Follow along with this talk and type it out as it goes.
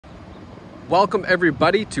Welcome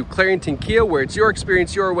everybody to Clarington Kia, where it's your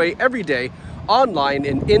experience your way every day, online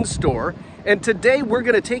and in-store. And today we're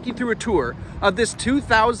going to take you through a tour of this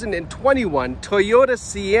 2021 Toyota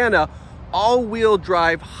Sienna all-wheel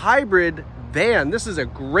drive hybrid van. This is a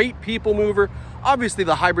great people mover. Obviously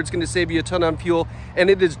the hybrid's going to save you a ton on fuel, and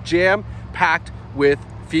it is jam-packed with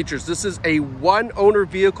features. This is a one-owner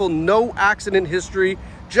vehicle, no accident history,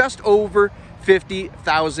 just over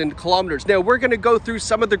 50,000 kilometers. Now we're going to go through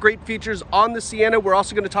some of the great features on the Sienna. We're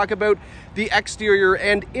also going to talk about the exterior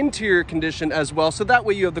and interior condition as well, so that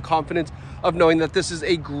way you have the confidence of knowing that this is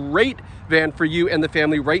a great van for you and the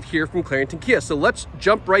family right here from Clarington Kia. So let's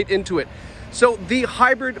jump right into it. So the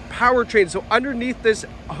hybrid powertrain. So underneath this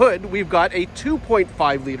hood, we've got a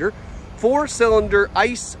 2.5 liter, 4-cylinder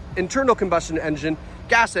ICE internal combustion engine,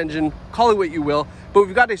 gas engine, call it what you will, but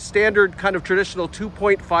we've got a standard kind of traditional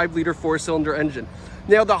 2.5 liter 4-cylinder engine.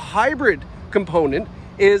 Now the hybrid component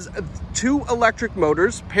is 2 electric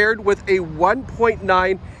motors paired with a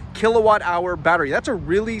 1.9 kilowatt hour battery. That's a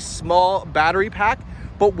really small battery pack,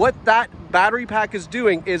 but what that battery pack is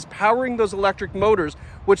doing is powering those electric motors,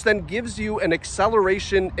 which then gives you an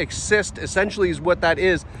acceleration assist, essentially is what that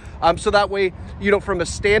is. So that way, you know, from a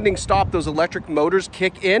standing stop, those electric motors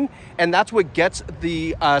kick in, and that's what gets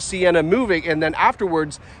the Sienna moving. And then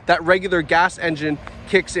afterwards, that regular gas engine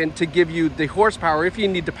kicks in to give you the horsepower if you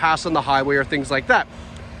need to pass on the highway or things like that.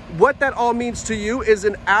 What that all means to you is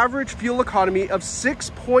an average fuel economy of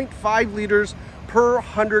 6.5 liters per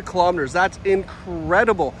 100 kilometers. That's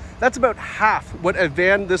incredible. That's about half what a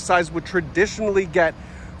van this size would traditionally get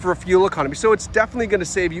for a fuel economy. So it's definitely going to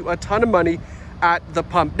save you a ton of money at the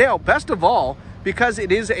pump. Now, best of all, because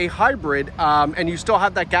it is a hybrid and you still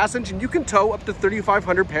have that gas engine, you can tow up to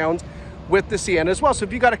 3,500 pounds with the Sienna as well. So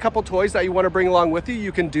if you got a couple toys that you want to bring along with you,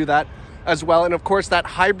 you can do that as well. And of course, that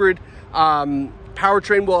hybrid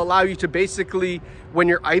powertrain will allow you to basically, when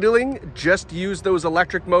you're idling, just use those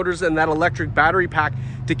electric motors and that electric battery pack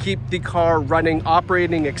to keep the car running,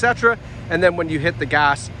 operating, etc. And then when you hit the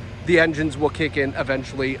gas, the engines will kick in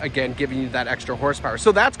eventually, again, giving you that extra horsepower.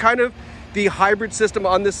 So that's kind of the hybrid system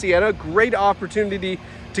on the Sienna. Great opportunity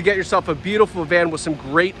to get yourself a beautiful van with some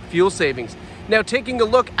great fuel savings. Now, taking a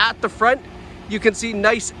look at the front, you can see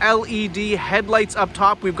nice LED headlights up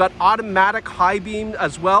top. We've got automatic high beam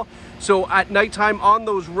as well. So at nighttime on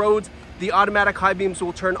those roads, the automatic high beams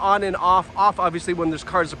will turn on and off obviously when there's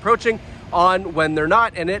cars approaching, on when they're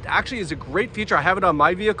not. And it actually is a great feature. I have it on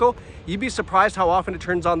my vehicle. You'd be surprised how often it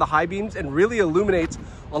turns on the high beams and really illuminates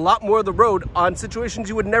a lot more of the road on situations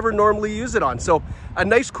you would never normally use it on. So a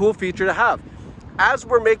nice, cool feature to have. As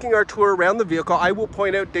we're making our tour around the vehicle, I will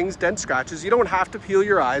point out dings, dents, scratches. You don't have to peel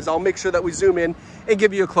your eyes. I'll make sure that we zoom in and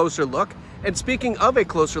give you a closer look. And speaking of a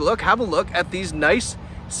closer look, have a look at these nice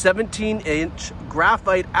 17-inch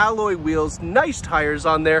graphite alloy wheels, nice tires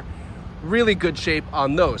on there, really good shape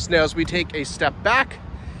on those. Now, as we take a step back,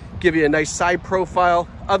 give you a nice side profile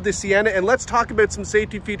of the Sienna, and let's talk about some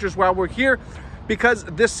safety features while we're here, because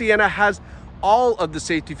this Sienna has all of the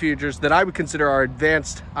safety features that I would consider are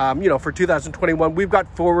advanced, you know, for 2021. We've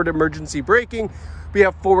got forward emergency braking, we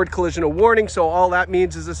have forward collision warning. So all that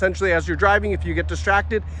means is essentially as you're driving, if you get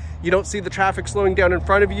distracted, you don't see the traffic slowing down in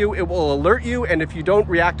front of you, it will alert you, and if you don't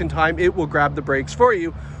react in time, it will grab the brakes for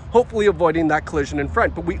you, hopefully avoiding that collision in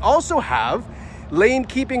front. But we also have lane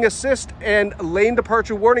keeping assist and lane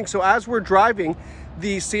departure warning. So as we're driving,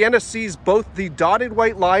 the Sienna sees both the dotted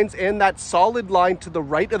white lines and that solid line to the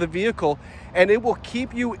right of the vehicle, and it will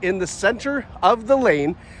keep you in the center of the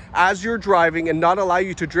lane as you're driving and not allow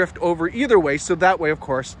you to drift over either way. So that way, of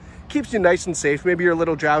course, keeps you nice and safe. Maybe you're a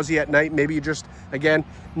little drowsy at night, maybe you're just, again,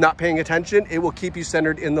 not paying attention. It will keep you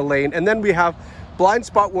centered in the lane. And then we have blind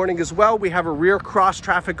spot warning as well. We have a rear cross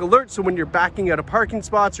traffic alert. So when you're backing out of parking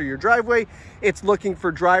spots or your driveway, it's looking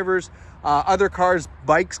for drivers, other cars,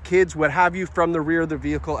 bikes, kids, what have you, from the rear of the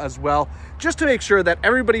vehicle as well, just to make sure that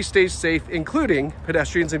everybody stays safe, including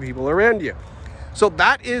pedestrians and people around you. So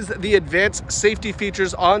that is the advanced safety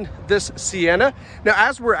features on this Sienna. Now,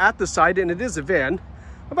 as we're at the side, and it is a van,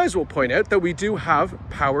 I might as well point out that we do have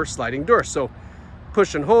power sliding doors. So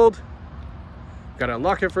push and hold, gotta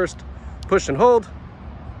unlock it first, push and hold,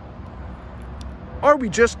 or we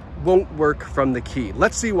just won't work from the key.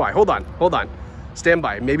 Let's see why. Hold on, stand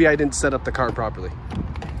by. Maybe I didn't set up the car properly,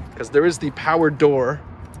 because there is the power door.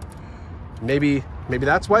 Maybe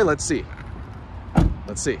that's why. Let's see.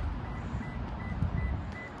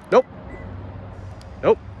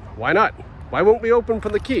 Nope, why not? Why won't we open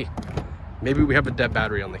from the key? Maybe we have a dead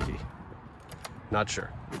battery on the key. Not sure.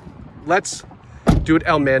 Let's do it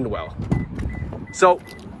El Manuel. So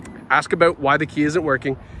ask about why the key isn't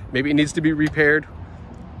working. Maybe it needs to be repaired.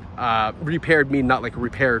 repaired mean not like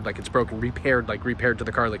repaired like it's broken, repaired like repaired to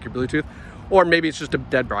the car like your Bluetooth, or maybe it's just a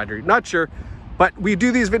dead battery, not sure. But we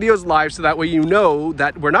do these videos live so that way you know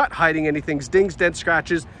that we're not hiding anything, dings, dents,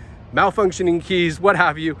 scratches, malfunctioning keys, what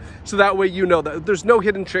have you. So that way you know that there's no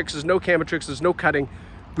hidden tricks, there's no camera tricks, there's no cutting.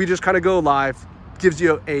 We just kind of go live, gives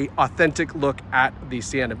you a authentic look at the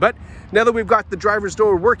Sienna. But now that we've got the driver's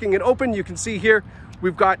door working and open, you can see here,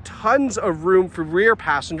 we've got tons of room for rear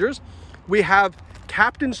passengers. We have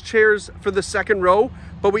captain's chairs for the second row,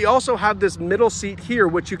 but we also have this middle seat here,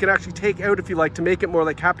 which you can actually take out if you like to make it more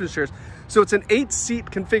like captain's chairs. So it's an 8-seat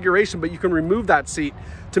configuration, but you can remove that seat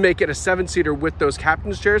to make it a 7-seater with those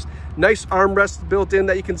captain's chairs. Nice armrests built in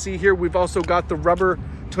that you can see here. We've also got the rubber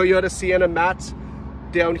Toyota Sienna mats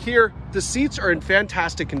down here. The seats are in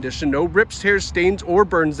fantastic condition, no rips, tears, stains, or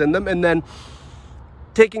burns in them. And then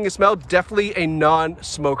taking a smell, definitely a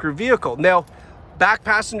non-smoker vehicle. Now, back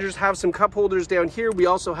passengers have some cup holders down here. We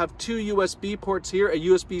also have 2 USB ports here, a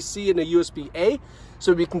USB-C and a USB-A,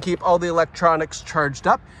 so we can keep all the electronics charged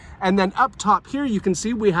up. And then up top here, you can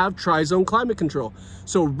see we have tri-zone climate control.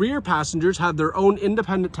 So rear passengers have their own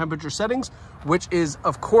independent temperature settings, which is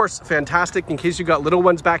of course fantastic in case you got little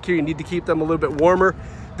ones back here, you need to keep them a little bit warmer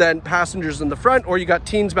than passengers in the front, or you got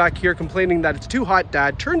teens back here complaining that it's too hot,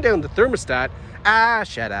 dad, turn down the thermostat. Ah,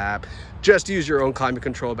 shut up. Just use your own climate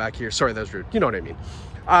control back here. Sorry, that was rude. You know what I mean.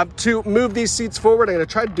 To move these seats forward, I'm gonna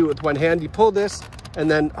try to do it with one hand. You pull this and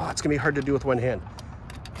then, oh, it's gonna be hard to do with one hand.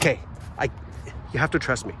 Okay, you have to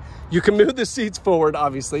trust me. You can move the seats forward,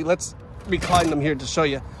 obviously. Let's recline them here to show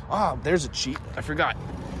you. Oh, there's a cheat, I forgot.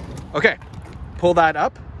 Okay, pull that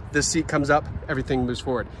up. This seat comes up, everything moves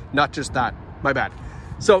forward. Not just that, my bad.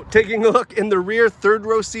 So taking a look in the rear third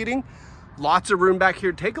row seating, lots of room back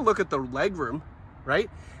here. Take a look at the leg room, right?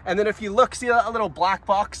 And then if you look, see that little black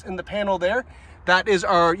box in the panel there? That is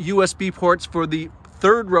our USB ports for the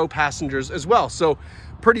third row passengers as well. So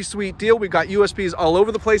pretty sweet deal. We've got USBs all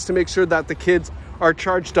over the place to make sure that the kids are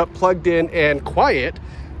charged up, plugged in, and quiet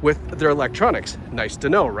with their electronics. Nice to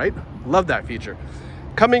know, right? Love that feature.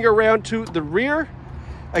 Coming around to the rear,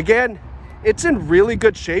 again, it's in really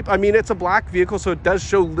good shape. I mean, it's a black vehicle, so it does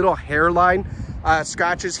show little hairline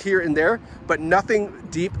scratches here and there, but nothing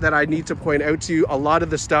deep that I need to point out to you. A lot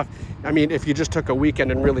of the stuff, I mean, if you just took a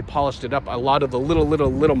weekend and really polished it up, a lot of the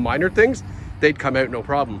little minor things, they'd come out no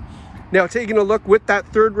problem. Now, taking a look with that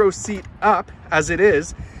third row seat up as it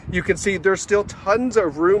is, you can see there's still tons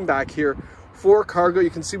of room back here for cargo. You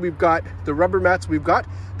can see we've got the rubber mats, we've got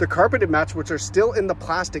the carpeted mats, which are still in the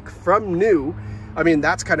plastic from new. I mean,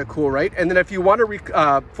 that's kind of cool, right? And then if you want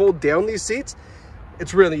to fold down these seats,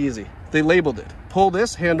 it's really easy. They labeled it. Pull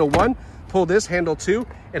this, handle 1, pull this, handle 2,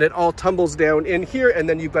 and it all tumbles down in here, and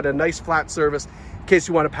then you've got a nice flat surface in case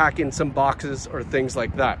you want to pack in some boxes or things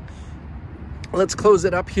like that. Let's close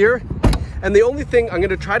it up here. And the only thing I'm going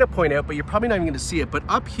to try to point out, but you're probably not even going to see it, but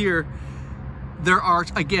up here, there are,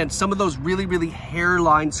 again, some of those really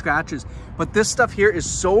hairline scratches. But this stuff here is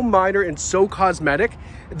so minor and so cosmetic,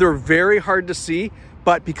 they're very hard to see.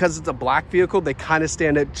 But because it's a black vehicle, they kind of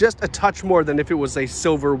stand out just a touch more than if it was a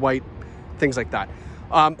silver, white, things like that.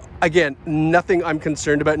 Again, nothing I'm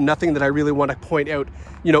concerned about, nothing that I really want to point out,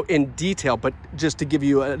 you know, in detail, but just to give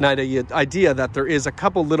you an idea that there is a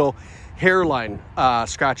couple little hairline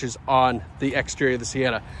scratches on the exterior of the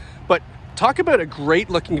Sienna. But talk about a great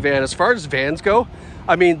looking van. As far as vans go,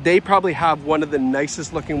 I mean, they probably have one of the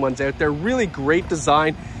nicest looking ones out there. Really great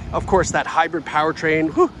design. Of course, that hybrid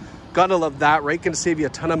powertrain, whew, gotta love that, right? Gonna save you a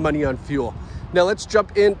ton of money on fuel. Now let's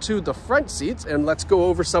jump into the front seats and let's go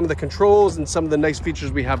over some of the controls and some of the nice features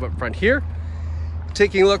we have up front here.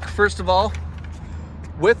 Taking a look, first of all,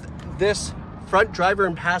 with this front driver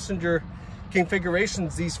and passenger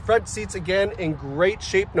configurations, these front seats, again, in great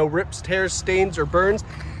shape, no rips, tears, stains, or burns.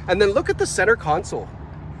 And then look at the center console.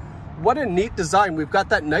 What a neat design. We've got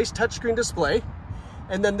that nice touchscreen display,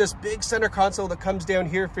 and then this big center console that comes down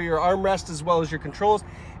here for your armrest as well as your controls,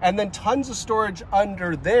 and then tons of storage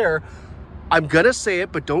under there. I'm gonna say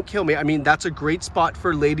it, but don't kill me. I mean, that's a great spot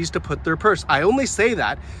for ladies to put their purse. I only say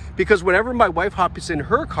that because whenever my wife hops in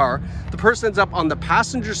her car, the purse ends up on the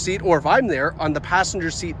passenger seat, or if I'm there, on the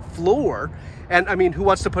passenger seat floor. And I mean, who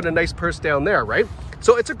wants to put a nice purse down there, right?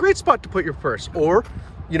 So it's a great spot to put your purse. Or,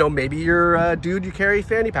 you know, maybe you're a dude, you carry a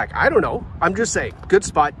fanny pack. I don't know. I'm just saying, good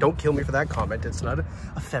spot. Don't kill me for that comment. It's not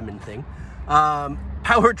a feminine thing.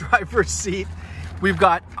 Power driver seat. We've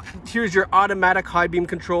got, here's your automatic high beam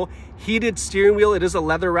control, heated steering wheel. It is a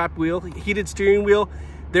leather wrapped wheel, heated steering wheel.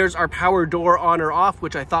 There's our power door on or off,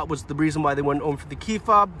 which I thought was the reason why they went home for the key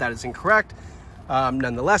fob. That is incorrect.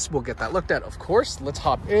 Nonetheless, we'll get that looked at, of course. Let's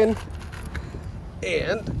hop in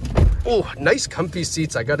and Oh, nice comfy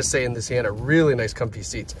seats, I gotta say, in the Sienna. Really nice comfy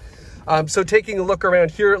seats. So taking a look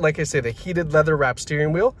around here, like I say, the heated leather wrap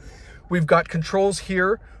steering wheel. We've got controls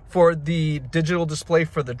here for the digital display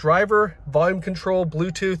for the driver, volume control,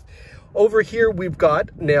 Bluetooth. Over here, we've got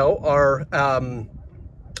now our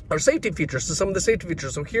safety features. So some of the safety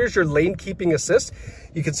features. So here's your lane keeping assist.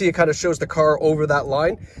 You can see it kind of shows the car over that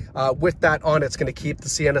line. With that on, it's going to keep the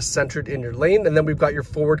Sienna centered in your lane. And then we've got your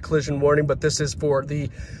forward collision warning, but this is for the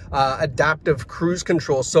adaptive cruise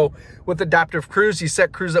control. So with adaptive cruise, you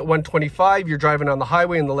set cruise at 125, you're driving on the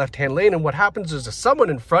highway in the left-hand lane, and what happens is if someone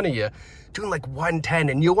in front of you doing like 110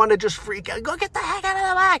 and you want to just freak out, go get the heck out of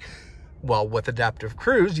the way. Well, with adaptive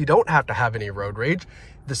cruise, you don't have to have any road rage.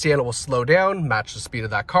 The Sienna will slow down, match the speed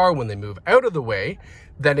of that car. When they move out of the way,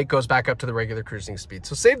 then it goes back up to the regular cruising speed.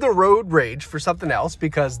 So save the road rage for something else,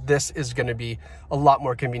 because this is going to be a lot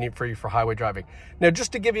more convenient for you for highway driving. Now,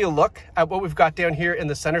 just to give you a look at what we've got down here in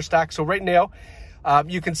the center stack. So right now,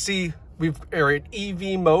 you can see we're in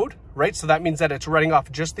EV mode, right? So that means that it's running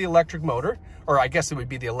off just the electric motor, or I guess it would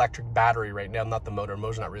be the electric battery right now, not the motor.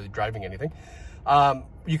 Motor's not really driving anything.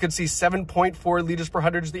 You can see 7.4 liters per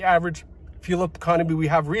 100 is the average fuel economy we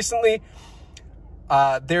have recently.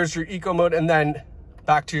 There's your eco mode, and then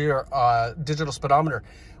back to your digital speedometer.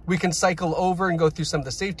 We can cycle over and go through some of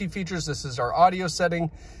the safety features. This is our audio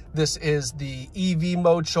setting. This is the EV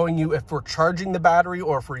mode, showing you if we're charging the battery,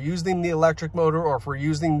 or if we're using the electric motor, or if we're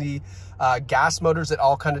using the gas motors. It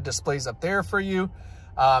all kind of displays up there for you.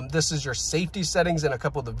 This is your safety settings and a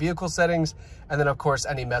couple of the vehicle settings. And then of course,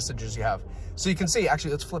 any messages you have. So you can see,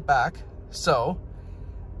 actually, let's flip back. So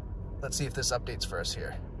let's see if this updates for us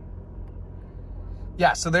here.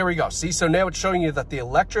 Yeah, so there we go. See, so now it's showing you that the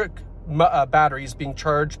electric battery is being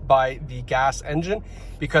charged by the gas engine,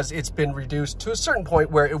 because it's been reduced to a certain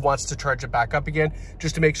point where it wants to charge it back up again,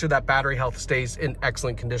 just to make sure that battery health stays in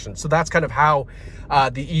excellent condition. So that's kind of how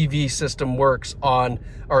the EV system works on,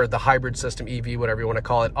 or the hybrid system, EV, whatever you want to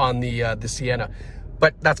call it, on the Sienna.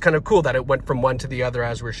 But that's kind of cool that it went from one to the other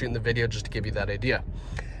as we're shooting the video, just to give you that idea.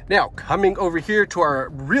 Now, coming over here to our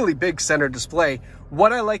really big center display,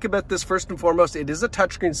 what I like about this, first and foremost, it is a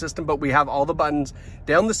touchscreen system, but we have all the buttons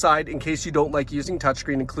down the side in case you don't like using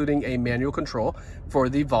touchscreen, including a manual control for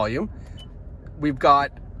the volume. We've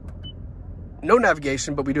got no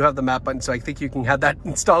navigation, but we do have the map button, so I think you can have that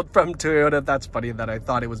installed from Toyota. That's funny that I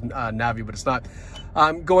thought it was Navi, but it's not.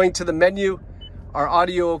 Going to the menu, our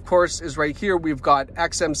audio, of course, is right here. We've got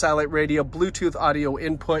XM satellite radio, Bluetooth audio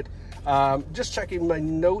input. Just checking my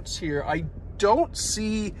notes here. I don't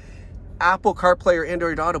see Apple CarPlay or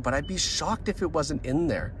Android Auto, but I'd be shocked if it wasn't in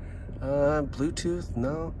there. Bluetooth,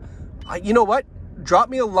 no. You know what? Drop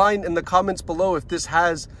me a line in the comments below if this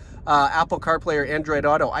has Apple CarPlay or Android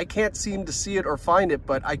Auto. I can't seem to see it or find it,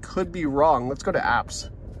 but I could be wrong. Let's go to apps.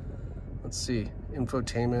 Let's see.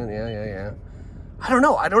 Infotainment, yeah. I don't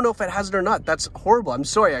know. I don't know if it has it or not. That's horrible. I'm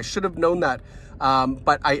sorry. I should have known that.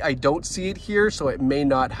 But I don't see it here, so it may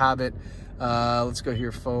not have it. Let's go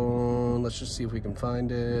here, phone. Let's just see if we can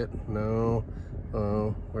find it. No.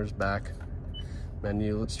 Oh, where's back?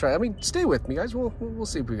 Menu. Let's try. I mean, stay with me, guys. We'll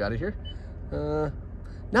see if we got it here.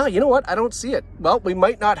 No, you know what? I don't see it. Well, we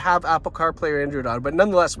might not have Apple CarPlay or Android Auto, but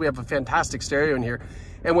nonetheless, we have a fantastic stereo in here.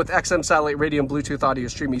 And with XM satellite radio and Bluetooth audio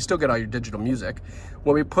streaming, you still get all your digital music.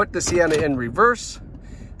 When we put the Sienna in reverse,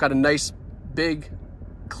 got a nice, big,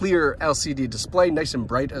 clear LCD display, nice and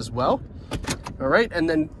bright as well. All right, and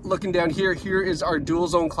then looking down here, here is our dual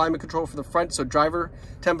zone climate control for the front. So driver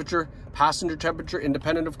temperature, passenger temperature,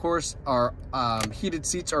 independent, of course. Our heated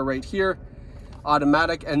seats are right here,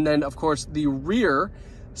 automatic. And then, of course, the rear.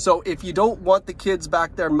 So if you don't want the kids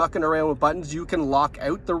back there mucking around with buttons, you can lock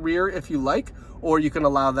out the rear if you like, or you can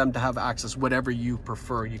allow them to have access, whatever you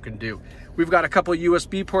prefer, you can do. We've got a couple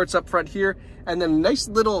USB ports up front here, and then a nice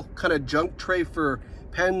little kind of junk tray for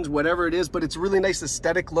pens, whatever it is, but it's really nice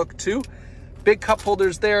aesthetic look too. Big cup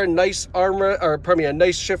holders there, nice armor, or pardon me, a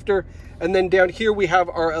nice shifter. And then down here we have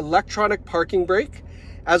our electronic parking brake,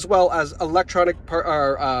 as well as electronic,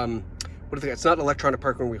 it's not electronic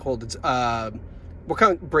parking we hold, it's, what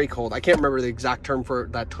kind of brake hold? I can't remember the exact term for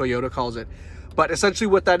that Toyota calls it. But essentially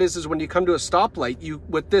what that is when you come to a stoplight,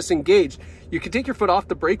 with this engaged, you can take your foot off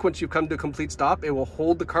the brake once you come to a complete stop. It will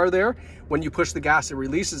hold the car there. When you push the gas, it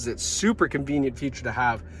releases it. Super convenient feature to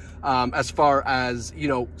have as far as, you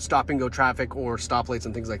know, stop and go traffic or stoplights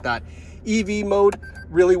and things like that. EV mode,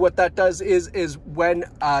 really what that does is when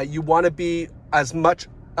you want to be as much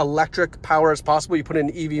electric power as possible, you put in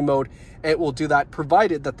EV mode, it will do that,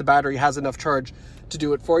 provided that the battery has enough charge to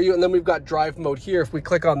do it for you. And then we've got drive mode here. If we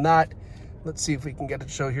click on that, let's see if we can get it to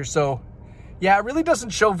show here. So yeah, it really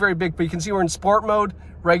doesn't show very big, but you can see we're in sport mode,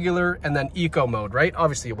 regular, and then eco mode, right?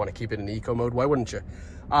 Obviously you want to keep it in eco mode, why wouldn't you?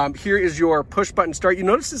 Here is your push button start. You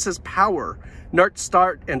notice it says power, not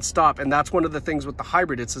start and stop, and that's one of the things with the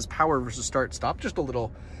hybrid. It says power versus start stop. Just a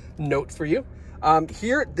little note for you.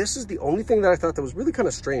 Here, this is the only thing that I thought that was really kind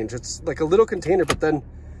of strange. It's like a little container, but then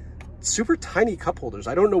super tiny cup holders.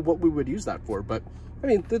 I don't know what we would use that for, but I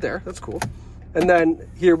mean, they're there, that's cool. And then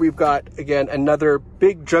here we've got, again, another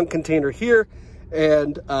big junk container here,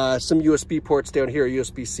 and some USB ports down here,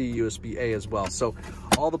 USB-C, USB-A as well. So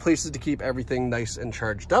all the places to keep everything nice and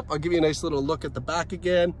charged up. I'll give you a nice little look at the back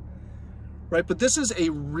again. Right, but this is a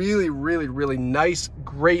really, really, really nice,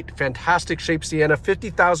 great, fantastic shape Sienna,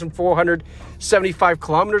 50,475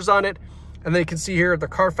 kilometers on it. And then you can see here the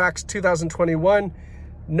CarFax 2021,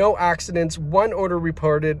 no accidents, 1 order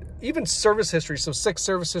reported, even service history, so 6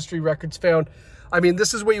 service history records found. I mean,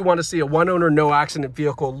 this is what you want to see, a 1 owner, no accident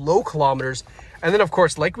vehicle, low kilometers. And then of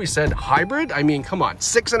course, like we said, hybrid, I mean, come on,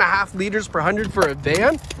 6.5 liters per 100 for a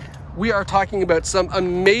van. We are talking about some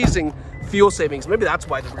amazing fuel savings. Maybe that's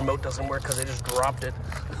why the remote doesn't work, because I just dropped it.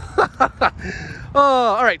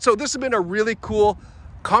 All right, so this has been a really cool,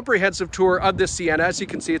 comprehensive tour of this Sienna. As you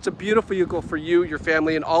can see, it's a beautiful vehicle for you, your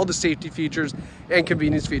family, and all the safety features and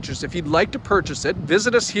convenience features. If you'd like to purchase it,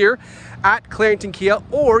 visit us here at Clarington Kia,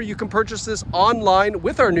 or you can purchase this online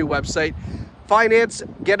with our new website. Finance,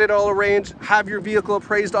 get it all arranged, have your vehicle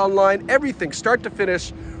appraised online, everything start to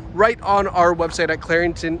finish right on our website at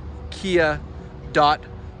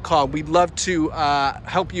claringtonkia.com. We'd love to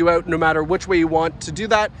help you out no matter which way you want to do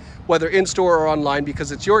that, whether in-store or online,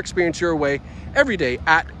 because it's your experience your way every day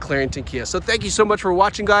at Clarington Kia. So thank you so much for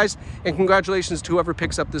watching, guys, and congratulations to whoever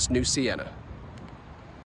picks up this new Sienna.